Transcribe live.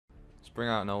bring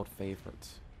out an old favorite.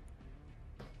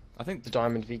 I think The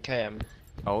Diamond VKM.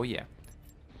 Oh yeah.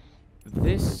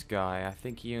 This guy, I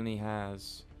think he only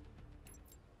has.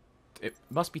 It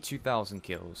must be 2,000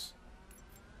 kills.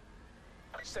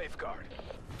 Safeguard.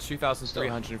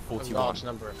 2,341. A large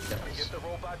number of Get kills. the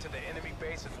robot to the enemy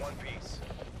base in one piece.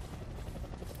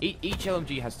 Each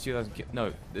LMG has 2,000 kills.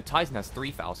 No, the Titan has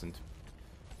 3,000.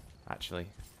 Actually.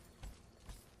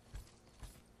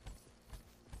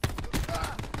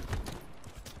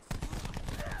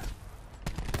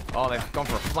 Oh, they've gone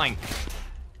for a flank.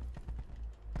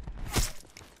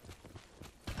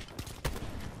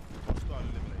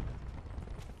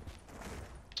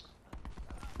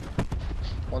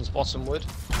 One's bottom wood.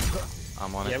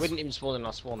 I'm on it. Yeah, we didn't even spawn in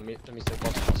our spawn. Let me say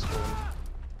bottom spawn.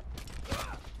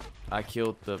 I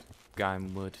killed the guy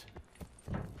in wood.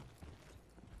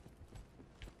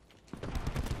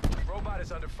 Robot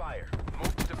is under fire.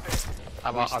 Move to defend.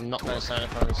 I'm not going to say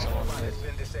if only someone Robot has with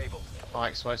been disabled. high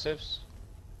explosives.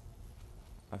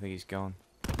 I think he's gone.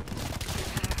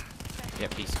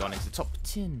 Yep, he's gone into top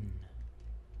 10.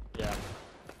 Yeah.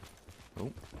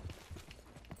 Oh.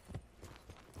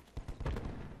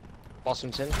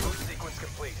 Bottom tin. Boot sequence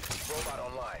complete. Robot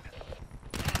online.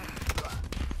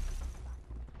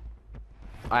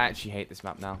 I actually hate this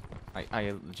map now.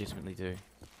 I legitimately do.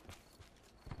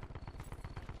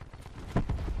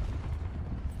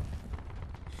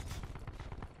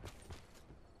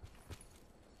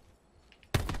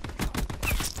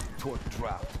 Torque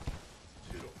drop.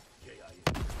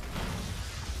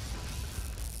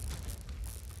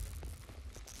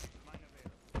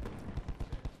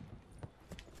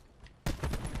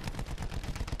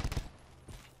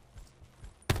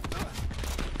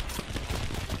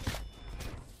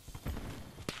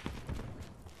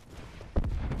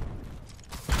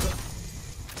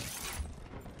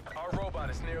 Our robot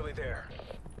is nearly there.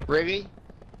 Really?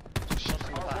 Shot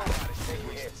in the Our back. robot is taking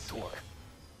hits.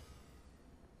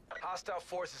 Hostile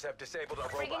forces have disabled our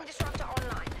Bringing robot. disruptor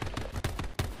online.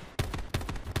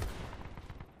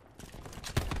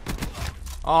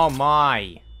 Oh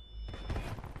my!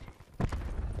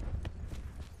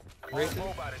 Our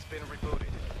robot has been rebooted.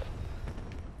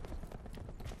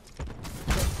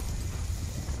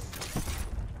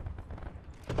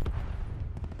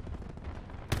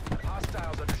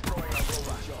 Hostiles are destroying our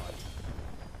robot.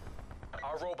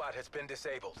 Our robot has been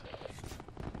disabled.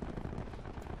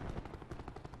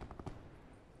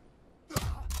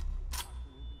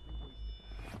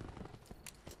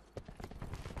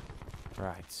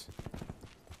 Right.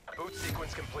 Boot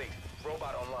sequence complete.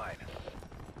 Robot online.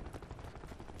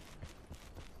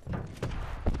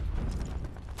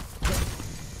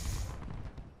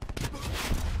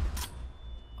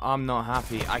 I'm not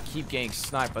happy. I keep getting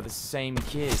sniped by the same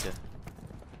kid.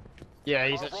 Yeah,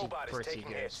 he's Our actually robot is pretty taking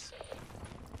good. hits.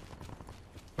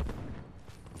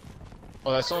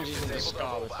 Although someone's using the Disabled our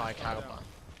Scar with robot. high caliber.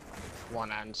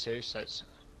 1 and 2, so it's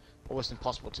almost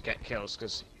impossible to get kills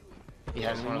because he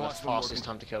has one of the fastest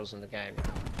time to kills in the game.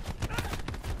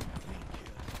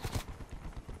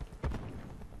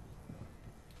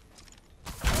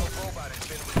 Our robot has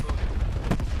been rebooted.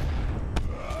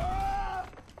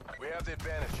 We have the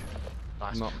advantage.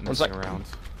 Nice. I'm not One's messing like, around.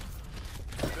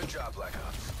 Good job, Black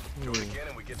Ops. Do it again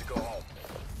and we get to go home.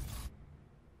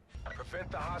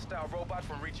 Prevent the hostile robot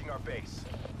from reaching our base.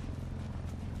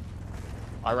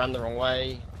 I ran the wrong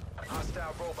way.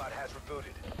 Hostile robot has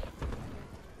rebooted.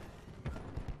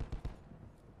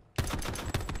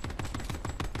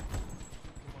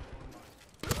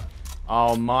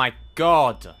 Oh my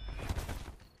god!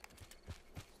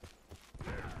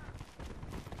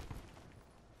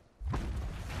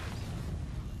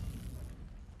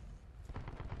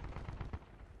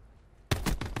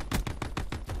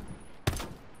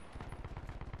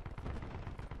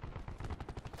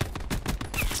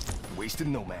 Wasted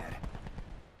nomad.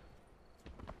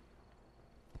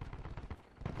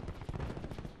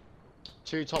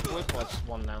 Two top wood, or just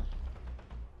one now?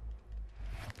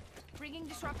 Bringing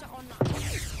disruptor online.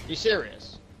 You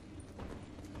serious?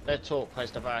 Their talk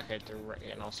placed a barricade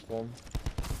directly in our spawn.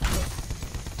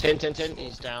 Tin,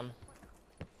 he's down.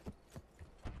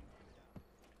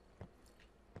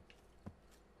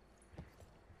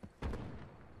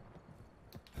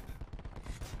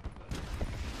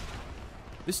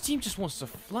 This team just wants to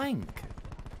flank.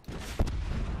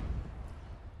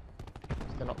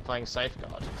 They're not playing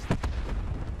safeguard.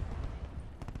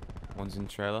 One's in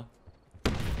trailer.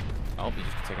 Oh, he's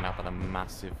just taken out by the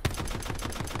massive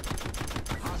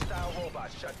Hostile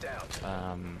robot shut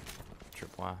down.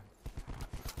 tripwire.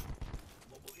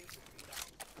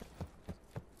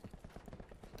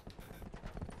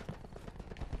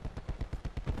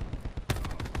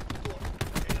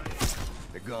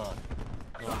 They're gone.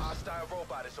 A hostile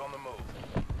robot is on the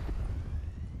move.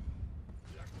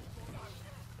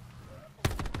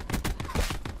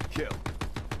 Kill.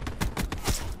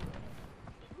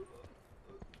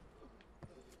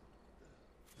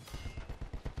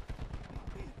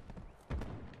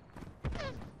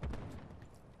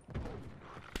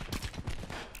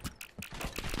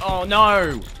 Oh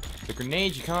no! The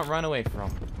grenade you can't run away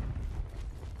from.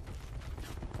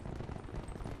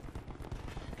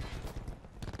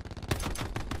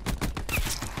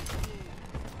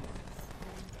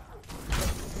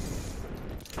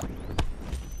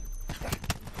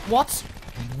 What?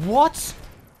 What?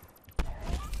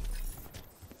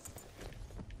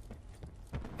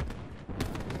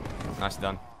 Nice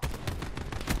done.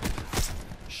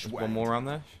 There's one more around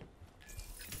there.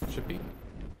 Should be.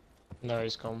 No,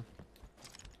 he's gone.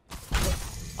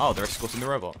 Oh, they're escorting the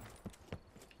robot.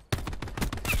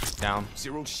 Down.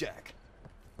 Zero shack.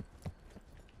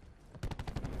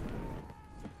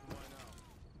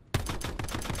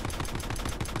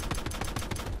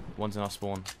 One's in our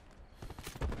spawn.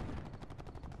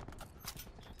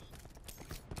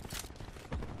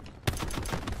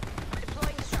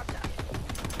 Deploying disruptor.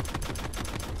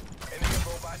 Enemy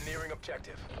robot nearing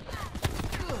objective.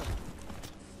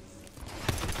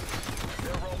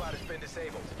 Their robot has been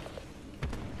disabled.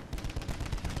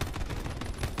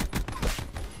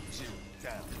 Zero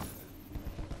down.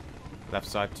 Left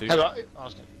side too. Hello.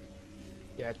 Austin.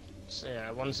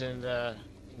 Yeah, one's in the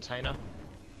container.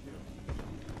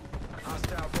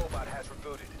 Hostile robot has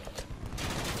rebooted.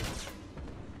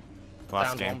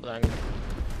 Last Down game. one, but then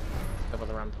over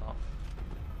the rampart.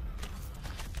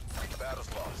 Battle's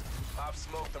lost. Pop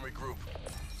smoke and regroup.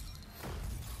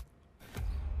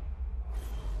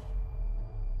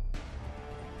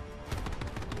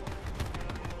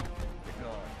 They're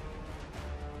gone.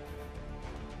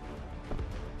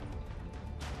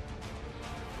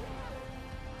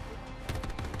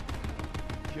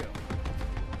 Kill.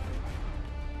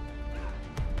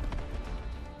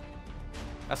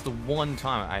 That's the one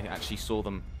time I actually saw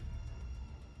them,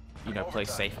 you know, play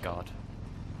Overtime. safeguard.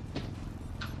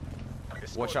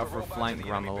 Escort Watch out the for a robot flank to the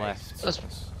around the enemy left.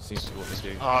 That's- Seems to be what they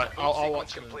do. Alright, I'll Sequence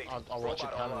watch it. complete. I'll watch it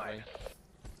Robot permanently.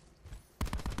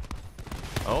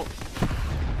 online. Oh.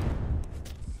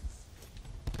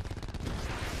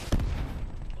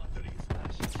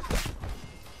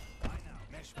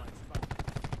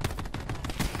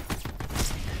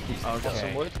 Got some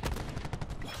Okay. wood.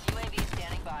 UAV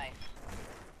standing by.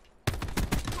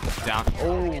 Down. Target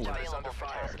Oh. available under for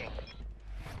fire. tasking.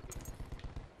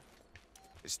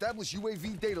 Establish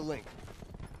UAV data link.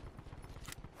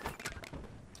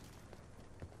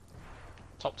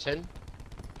 Top 10. In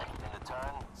the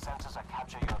turn, sensors are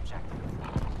capture your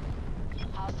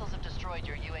objective. Hostiles have destroyed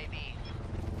your UAV.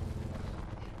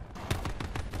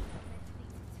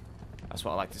 That's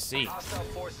what I like to see. Hostile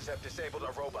forces have disabled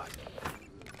our robot.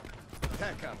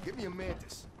 TACOM, give me a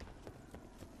Mantis.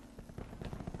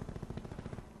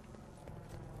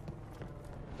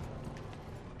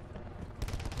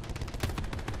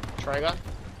 Traeger.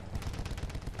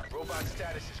 Robot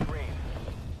status is green.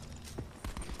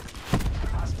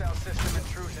 Hostile system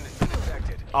intrusion has been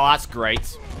detected. Oh, that's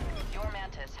great. Your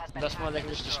Mantis has been That's why hacked they and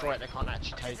can just destroy it. They can't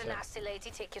actually take This is a it. nasty lady.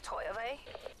 Take your toy away.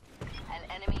 An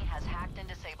enemy has hacked and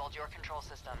disabled your control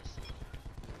systems.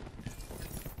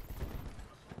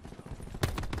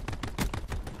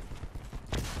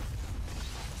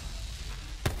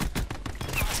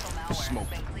 Hostile malware Smoke.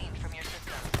 has been cleaned from your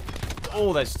systems.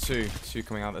 Oh, there's two. Two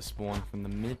coming out of the spawn from the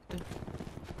mid.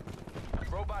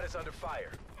 Robot is under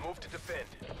fire. Move to defend.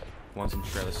 One's in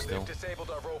trailer still. They've disabled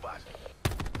our robot.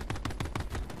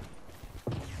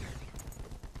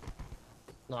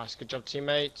 Nice, good job,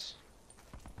 teammates.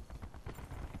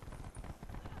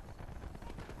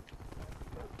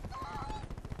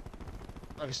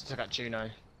 I guess I took out Juno.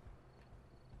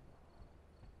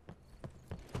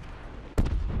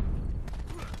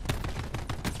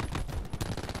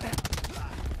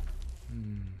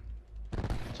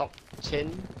 Top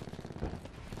 10.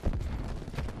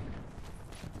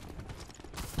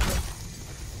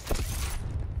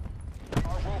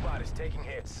 Our robot is taking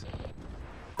hits.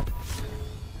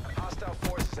 Hostile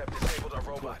forces have disabled our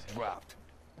robot. Dropped.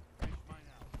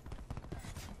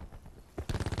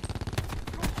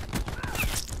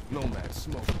 Nomad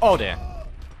smoke. Oh dear.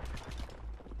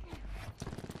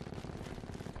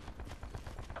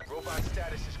 Robot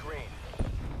status is green.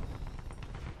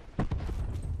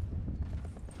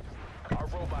 Our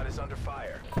robot is under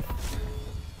fire.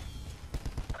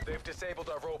 They've disabled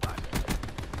our robot.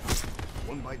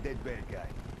 One by dead bad guy.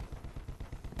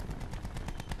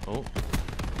 Oh,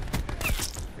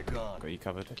 They're gone. got you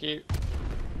covered. Thank you.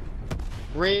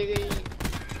 Really?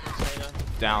 Container.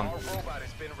 Down. Our robot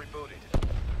has been rebooted.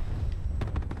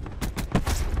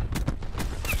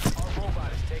 Our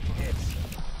robot is taking hits.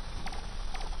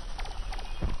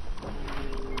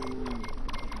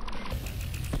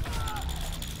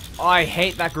 I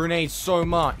hate that grenade so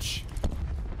much.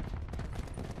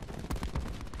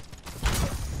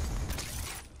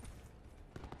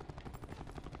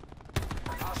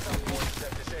 Hostile forces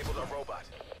have disabled our robot.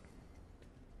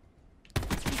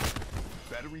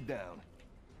 Battery down.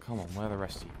 Come on, where are the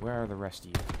rest of you? Where are the rest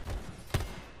of you?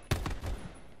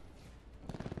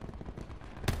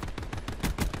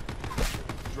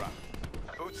 Drop.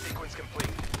 Boot sequence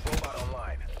complete. Robot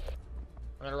online.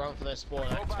 I'm gonna run for their spawn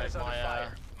and Robot is activate under my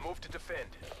fire. Move to defend.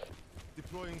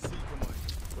 Deploying C command.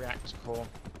 reactor core.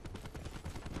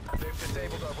 They've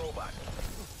disabled our robot.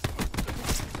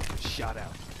 Shot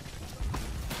out.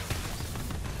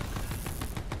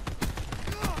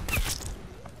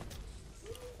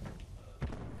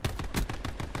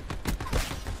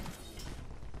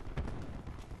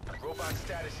 Robot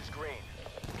status is green.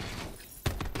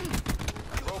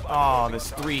 Robot Oh, closing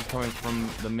there's on top. 3 coming from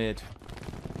the mid.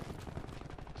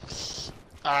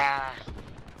 Ah!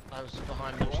 I was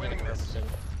behind We're winning this.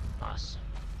 Nice.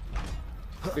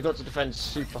 We got to defend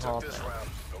super Took hard this now. round,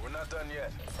 but we're not done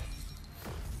yet.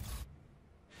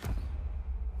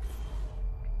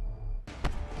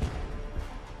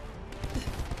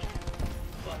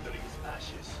 Thunderings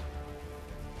ashes.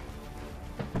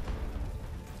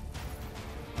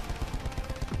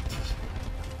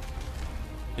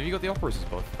 Have you got the operators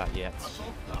both that yet?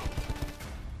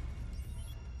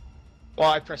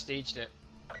 Well, I prestiged it.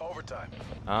 Overtime.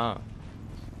 Ah.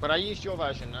 But I used your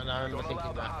version and I remember Don't allow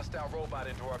thinking the that hostile robot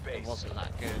into our it base. wasn't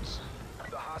that good.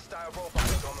 The hostile robot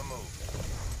is on the move.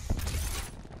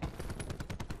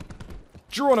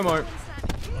 Geronimo!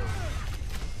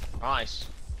 Nice.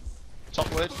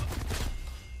 Top wood.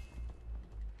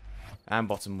 And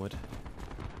bottom wood.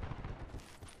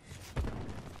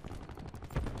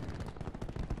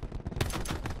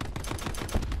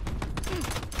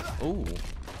 Ooh.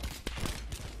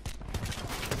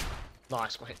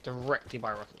 Nice, got hit directly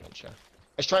by a rocket launcher.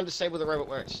 It's trying to disable the robot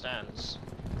where it stands.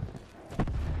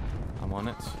 I'm on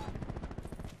it.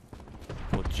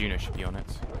 Well, Juno should be on it.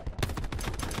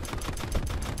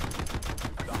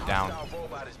 The Down. hostile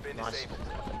robot has been Nice. disabled.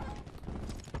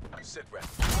 Sit rep.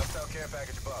 Hostile care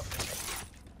package above.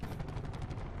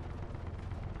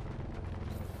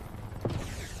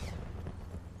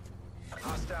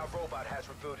 Hostile robot has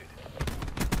rebooted.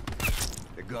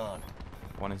 They're gone.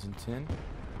 1 is in tin.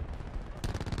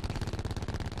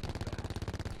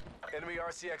 Enemy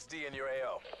RCXD in your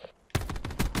AO.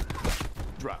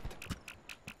 Dropped.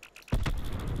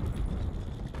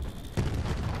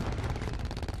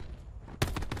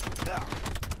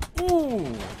 Ooh!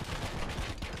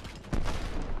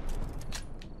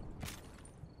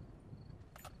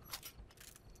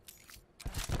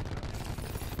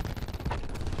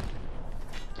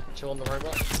 Two on the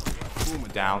robot. Boom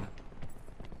it Down.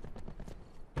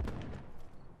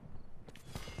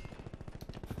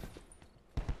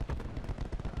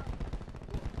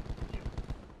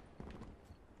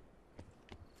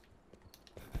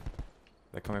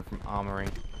 They're coming from armory.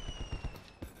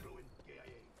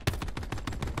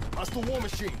 Hostile war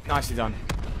machine. Nicely done.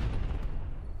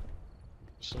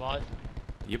 Survive.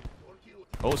 Yep.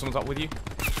 Oh, someone's up with you.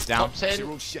 Down. Top 10.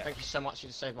 Zero shot. Thank you so much, you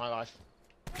saved my life.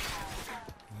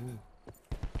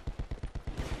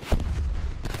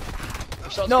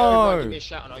 If shots No! go, give me a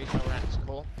shout and I'll use my reactor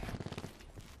core.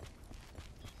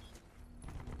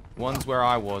 One's where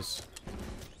I was.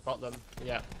 Got them.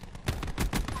 Yeah.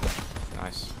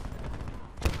 Nice.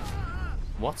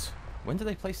 What? When did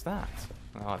they place that?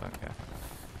 Oh, I don't care.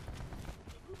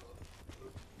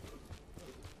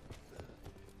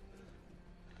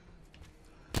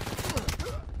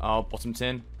 Oh, bottom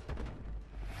tin.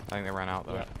 I think they ran out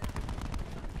though. Yeah.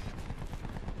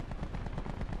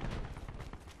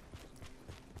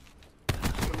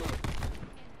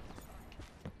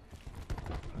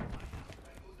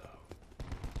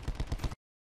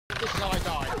 This is how I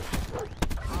died.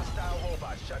 Hostile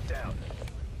robot shut down.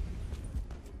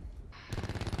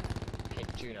 I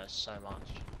hate Juno so much.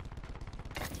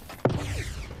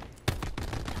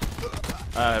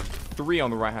 3 on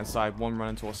the right hand side, 1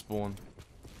 running to our spawn.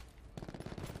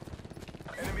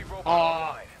 Enemy robot Oh.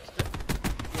 online.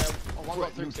 Yeah, one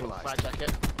got through to neutralized. fat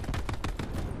jacket.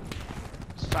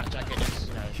 This fat jacket is,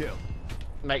 you know, Kill.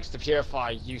 makes the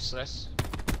purifier useless.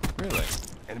 Really?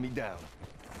 Enemy down.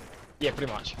 Yeah,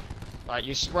 pretty much. Like,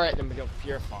 you spray at them with your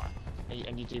purifier,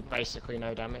 and you do basically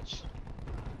no damage.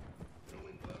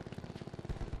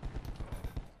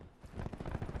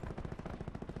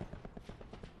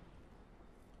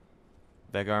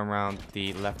 They're going around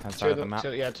the left-hand side of the map. Two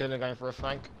of them going for a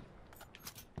flank.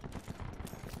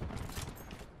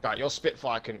 Right, your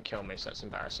Spitfire couldn't kill me, so that's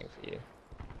embarrassing for you.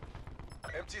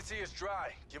 MTC is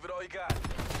dry. Give it all you got.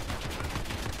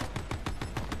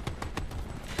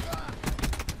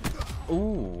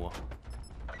 Ooh.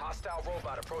 Hostile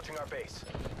robot approaching our base.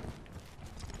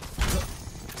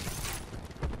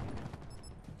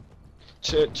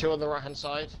 Two on the right hand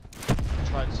side.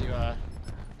 Tried to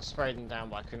spray them down,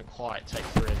 but I couldn't quite take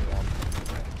three in one.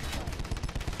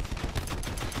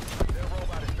 Their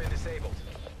robot has been disabled.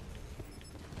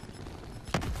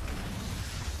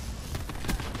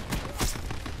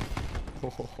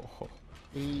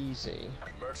 Easy.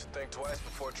 Merchant think twice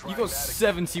before trying You got that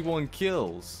again. 71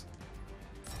 kills.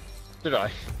 Did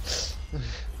I?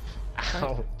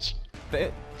 Ouch.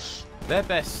 Their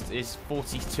best is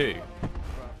 42.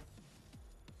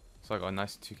 So I got a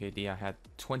nice 2KD. I had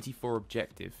 24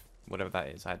 objective, whatever that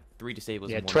is. I had 3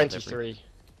 disables Yeah, and 1 23. delivery.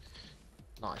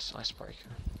 Nice, icebreaker.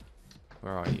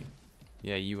 Where are you?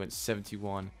 Yeah, you went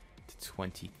 71 to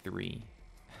 23.